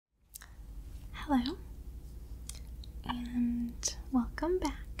Hello, and welcome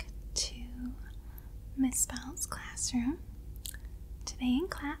back to Miss Bell's classroom. Today in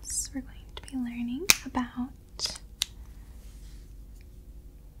class, we're going to be learning about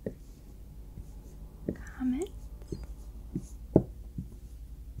comets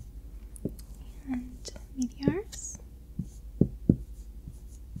and meteors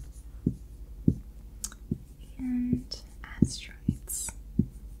and asteroids.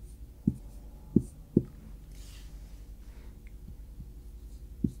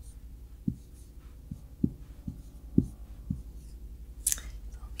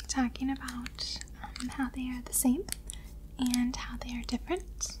 Talking about how they are the same and how they are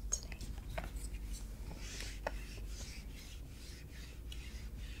different today.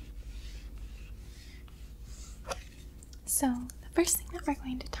 So the first thing that we're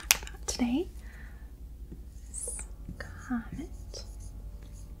going to talk about today is comets.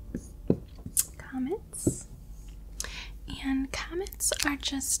 And comets are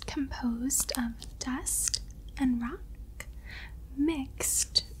just composed of dust and rock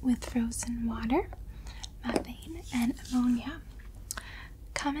mixed with frozen water, methane, and ammonia.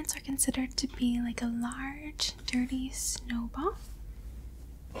 Comets are considered to be like a large, dirty snowball.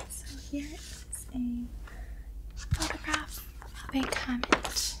 So here is a photograph of a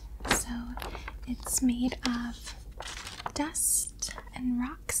comet. So it's made of dust and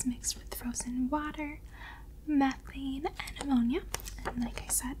rocks mixed with frozen water, methane, and ammonia. And like I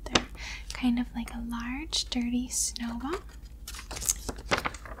said, they're kind of like a large, dirty snowball.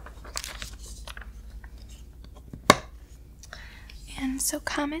 And so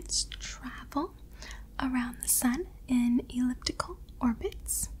comets travel around the sun in elliptical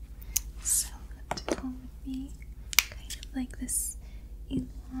orbits. So elliptical would be kind of like this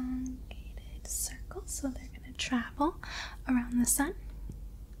elongated circle. So they're going to travel around the sun.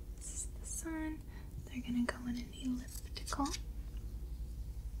 This is the sun. They're going to go in an elliptical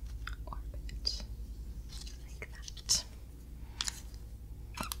orbit like that.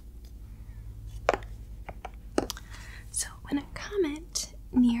 So when a comet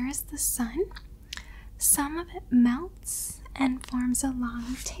nears the sun, some of it melts and forms a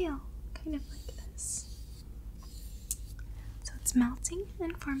long tail, kind of like this. So it's melting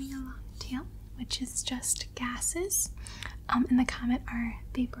and forming a long tail, which is just gases, and the comet are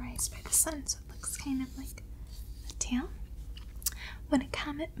vaporized by the sun, so it looks kind of like a tail. When a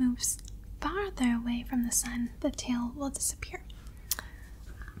comet moves farther away from the sun, the tail will disappear.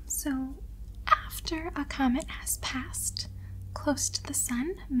 So after a comet has passed close to the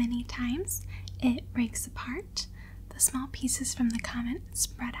sun many times, it breaks apart. The small pieces from the comet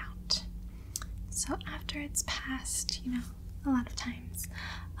spread out. So after it's passed, a lot of times,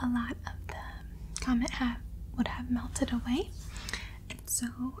 a lot of the comet would have melted away. And so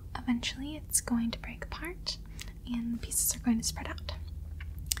eventually it's going to break apart and the pieces are going to spread out.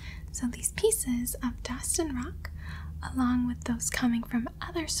 So these pieces of dust and rock, along with those coming from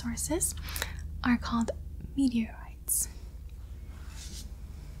other sources, are called meteorites.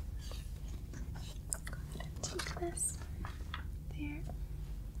 Go ahead and take this there.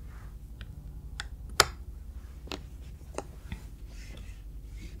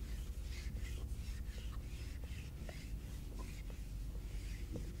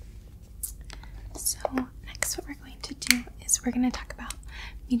 So next what we're going to do is we're going to talk about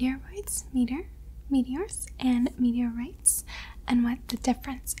meteoroids, meteors, and meteorites, and what the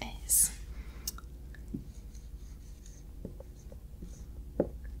difference is.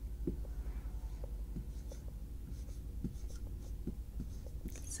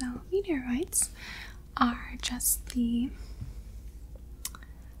 So meteoroids are just the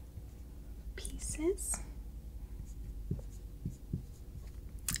pieces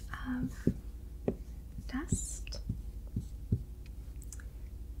of dust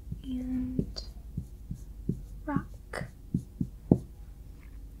and rock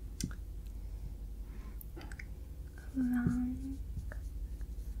along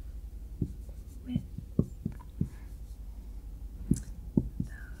with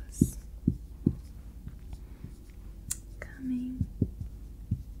those coming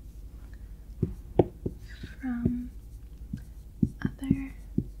from other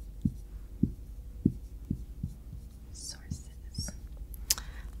sources.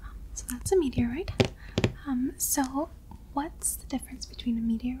 So that's a meteoroid. So what's the difference between a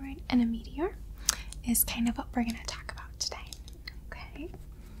meteoroid and a meteor is kind of what we're going to talk about today. Okay,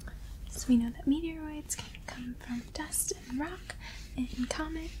 so we know that meteoroids can come from dust and rock and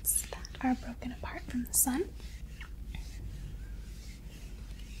comets that are broken apart from the sun.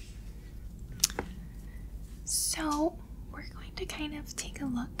 So we're going to kind of take a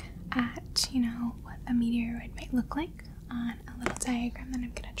look at, a meteoroid might look like on a little diagram that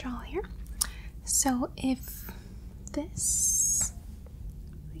I'm going to draw here. So if this,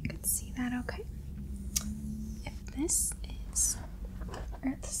 you could see that okay. If this is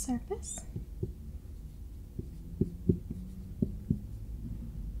Earth's surface,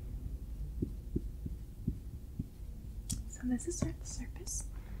 so this is Earth's surface.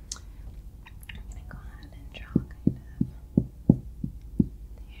 I'm going to go ahead and draw kind of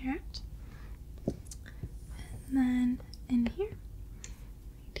there. And then in here,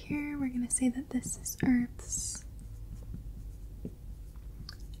 right here, we're going to say that this is Earth's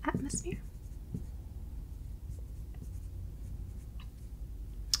atmosphere.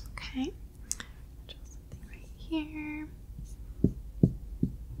 Okay, draw something right here.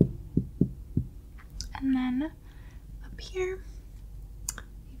 And then up here,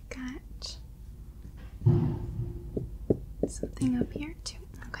 we've got something up here too.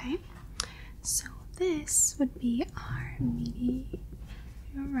 Okay, so this would be our meteorite.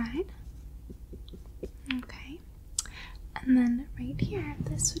 Okay, and then right here,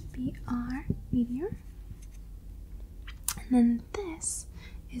 this would be our meteor. And then this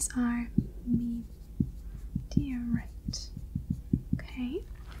is our meteorite. Okay,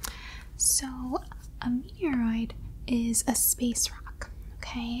 so a meteoroid is a space rock.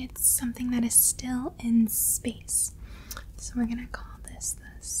 Okay, it's something that is still in space. So we're gonna call this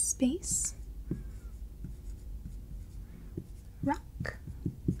the space rock.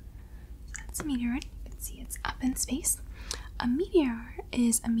 That's a meteoroid. You can see it's up in space. A meteor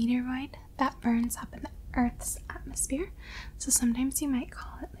is a meteoroid that burns up in the Earth's atmosphere. So sometimes you might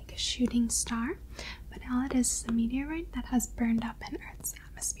call it like a shooting star, but all it is a meteoroid that has burned up in Earth's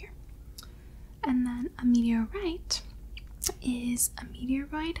atmosphere. And then a meteorite is a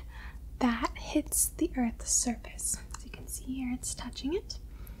meteoroid that hits the Earth's surface. So you can see here it's touching it.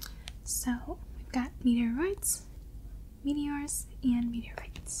 So we've got meteoroids, meteors, and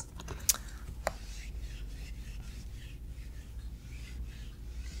meteorites.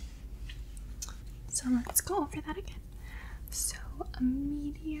 So let's go over that again. So a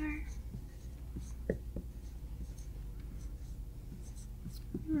meteoroid,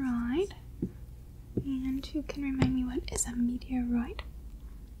 and who can remind me what is a meteoroid?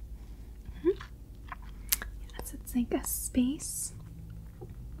 Yes, it's like a space.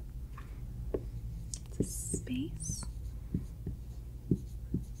 It's a space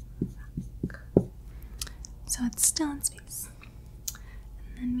rock. So it's still in space.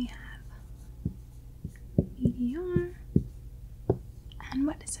 And then we have meteor. And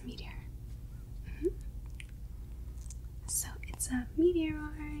what is a meteor? So it's a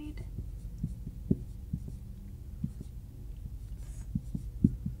meteoroid.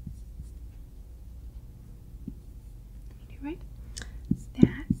 Meteoroid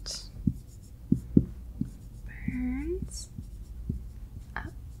that burns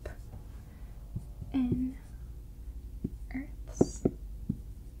up in Earth's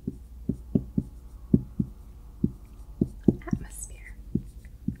atmosphere.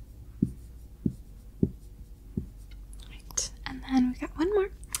 Right, and then we've got one more.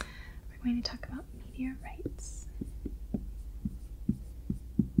 We're going to talk about meteorites.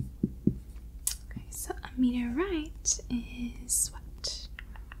 Okay, so a meteorite is what?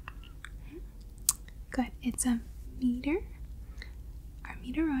 Good, it's a meteoroid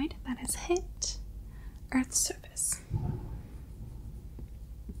that has hit Earth's surface.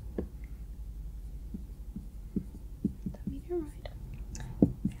 The meteoroid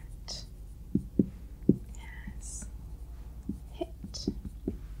that has hit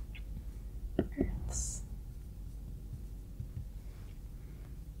Earth's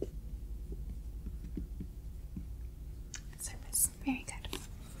surface. Very good.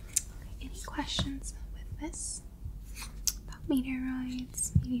 Okay, any questions with this about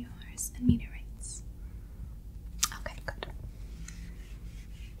meteoroids, meteors, and meteorites? Okay, good.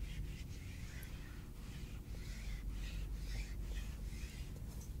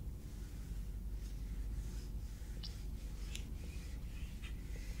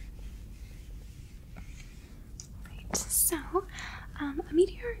 Right, so a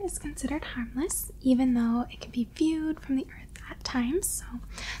meteor is considered harmless, even though it can be viewed from the Earth at times, so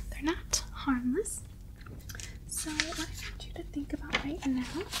they're not harmless. So what I want you to think about right now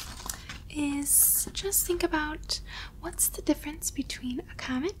is just think about what's the difference between a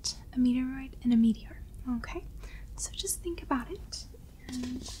comet, a meteoroid, and a meteor. Okay, so just think about it.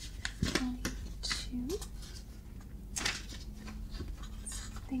 And I'm going to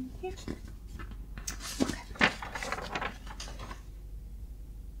something here. Okay.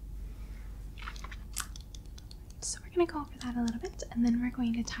 So we're going to go over that a little bit, and then we're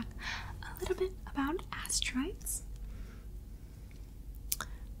going to talk a little bit about asteroids.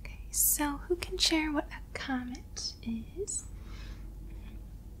 Okay, so who can share what a comet is?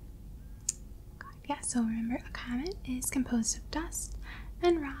 Yeah, so remember, a comet is composed of dust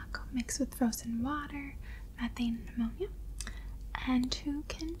and rock mixed with frozen water, methane, and ammonia. And who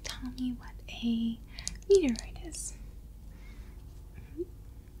can tell me what a meteorite is?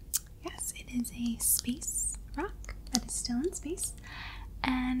 Yes, it is a space rock that is still in space.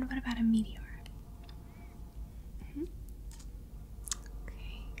 And what about a meteor? Okay,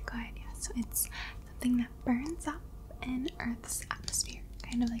 good. Yeah, so it's something that burns up in Earth's atmosphere,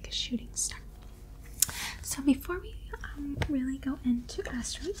 kind of like a shooting star. So before we really go into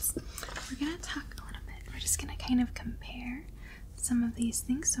asteroids, we're going to talk a little bit. We're just going to kind of compare some of these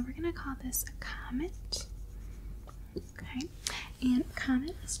things. So we're going to call this a comet. Okay, and a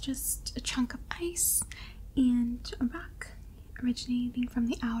comet is just a chunk of ice and a rock originating from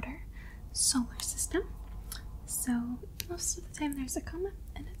the outer solar system. So most of the time there's a coma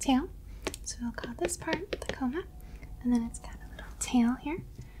and a tail. So we'll call this part the coma, and then it's got a little tail here,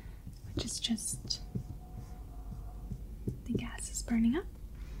 which is just the gas is burning up.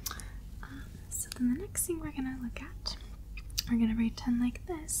 So then the next thing we're going to look at, we're going to pretend like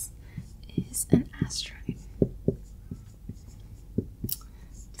this is an asteroid.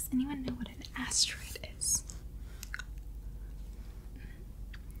 Does anyone know what an asteroid is?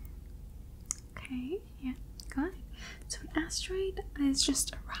 Okay, yeah, good. So an asteroid is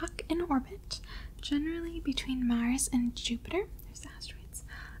just a rock in orbit, generally between Mars and Jupiter. There's asteroids.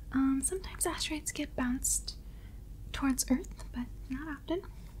 Sometimes asteroids get bounced towards Earth, but not often.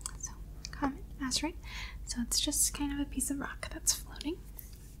 So, comet, asteroid. So it's just kind of a piece of rock that's floating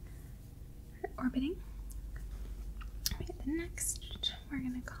or orbiting. Okay, the next, we're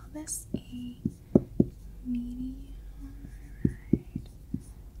going to call this a meteorite.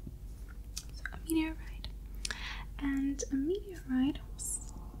 So a meteorite. And a meteorite,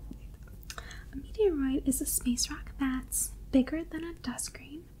 is a space rock that's bigger than a dust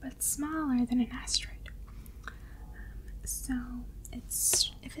grain, but smaller than an asteroid. So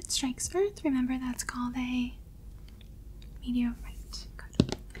if it strikes Earth, remember that's called a meteorite.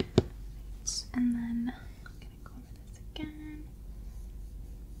 Good. Right. And then I'm gonna go over this again.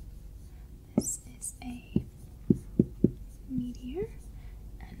 This is a meteor,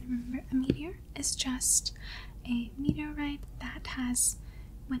 and remember, a meteor is just a meteorite that has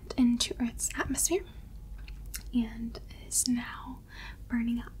went into Earth's atmosphere and is now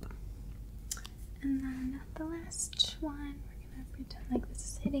burning up. And then the last one, we're going to pretend like this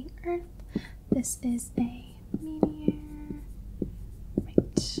is hitting Earth. This is a meteorite.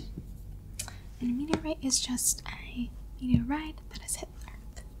 And a meteorite is just a meteorite that has hit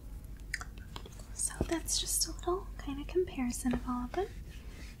Earth. So that's just a little kind of comparison of all of them.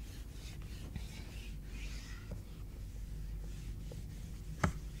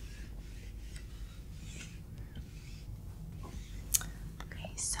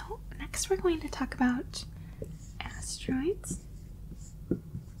 Next, we're going to talk about asteroids.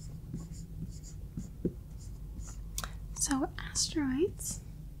 So asteroids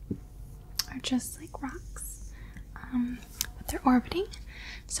are just like rocks, but they're orbiting.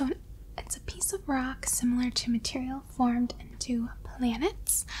 So it's a piece of rock similar to material formed into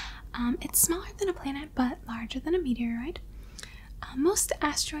planets. It's smaller than a planet, but larger than a meteoroid. Most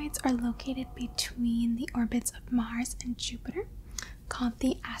asteroids are located between the orbits of Mars and Jupiter, called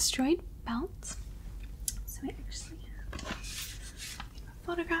the Asteroid Belt. So I actually have a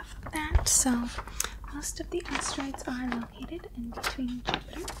photograph of that. So most of the asteroids are located in between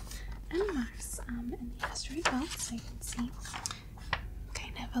Jupiter and Mars in the Asteroid Belt. So you can see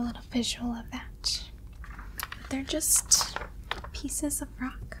kind of a little visual of that. But they're just pieces of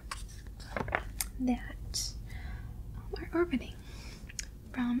rock that are orbiting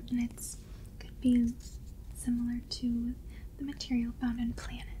from, and it's could be similar to the material found in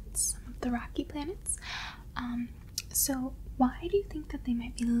planets, some of the rocky planets. So why do you think that they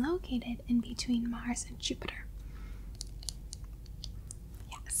might be located in between Mars and Jupiter?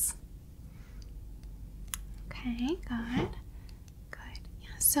 Yes. Okay, good. Good.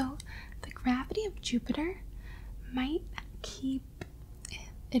 Yeah, so the gravity of Jupiter might keep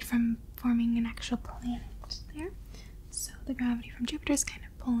it from forming an actual planet there. So the gravity from Jupiter is kind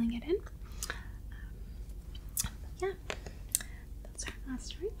of pulling it in. Yeah.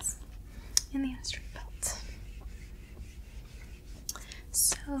 Asteroids in the asteroid belt.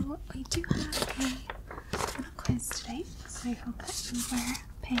 So we do have a little quiz today, so I hope that you were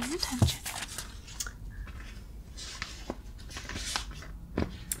paying attention.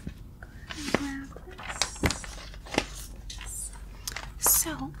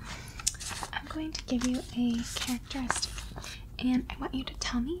 So I'm going to give you a characteristic, and I want you to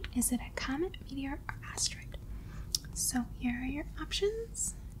tell me, is it a comet, meteor, or asteroid? So here are your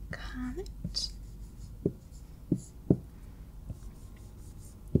options: comet,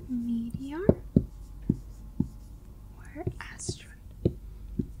 meteor, or asteroid.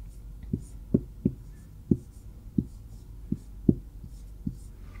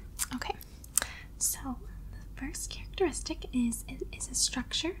 Okay, so the first characteristic is a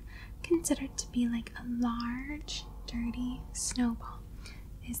structure considered to be like a large, dirty snowball.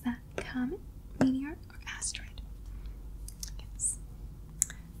 Is that comet, meteor, or asteroid? Yes.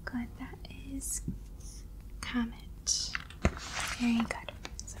 Good, that is comet. Very good.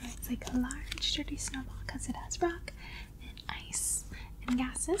 So it's like a large, dirty snowball because it has rock and ice and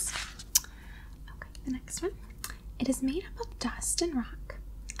gases. Okay, the next one. It is made up of dust and rock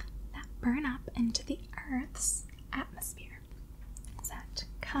that burn up into the Earth's atmosphere. Is that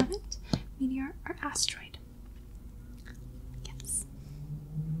comet, meteor, or asteroid? Yes.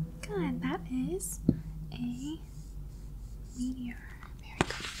 Good, that is a meteor. Very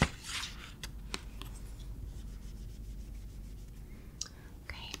good.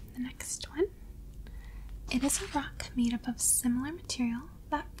 Okay, the next one. It is a rock made up of similar material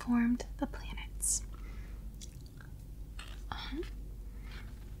that formed the planets. Good,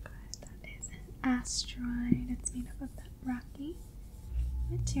 that is an asteroid. It's made up of that rocky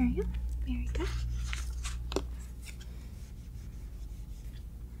material. Very good.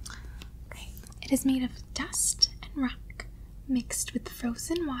 Okay, it is made of dust and rock mixed with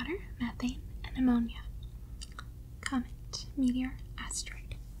frozen water, methane, and ammonia. Comet, meteor,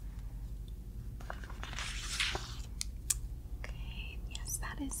 asteroid. Okay, yes,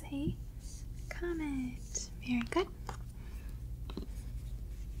 that is a comet. Very good.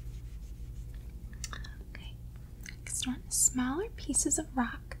 Okay, next one. Smaller pieces of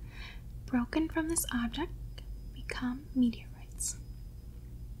rock broken from this object become meteorites.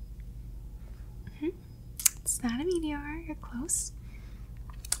 It's not a meteor, you're close.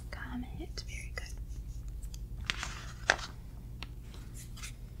 Comet, very good.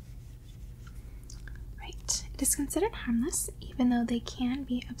 Right, it is considered harmless even though they can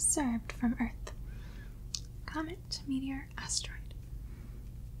be observed from Earth. Comet, meteor, asteroid.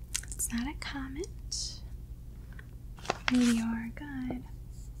 It's not a comet. Meteor, good.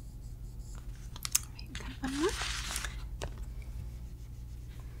 Alright, got one more.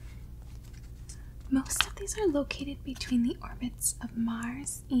 Most of these are located between the orbits of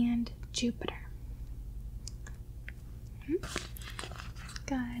Mars and Jupiter. Good,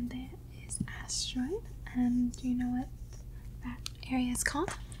 that is asteroid. And do you know what that area is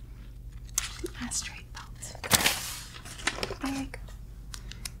called? The Asteroid Belt. Very good.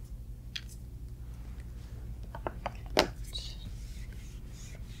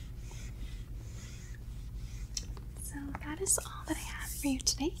 So that is all that I have for you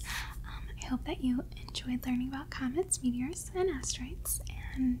today. I hope that you enjoyed learning about comets, meteors, and asteroids,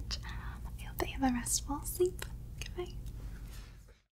 and I hope that you have a restful sleep. Goodbye.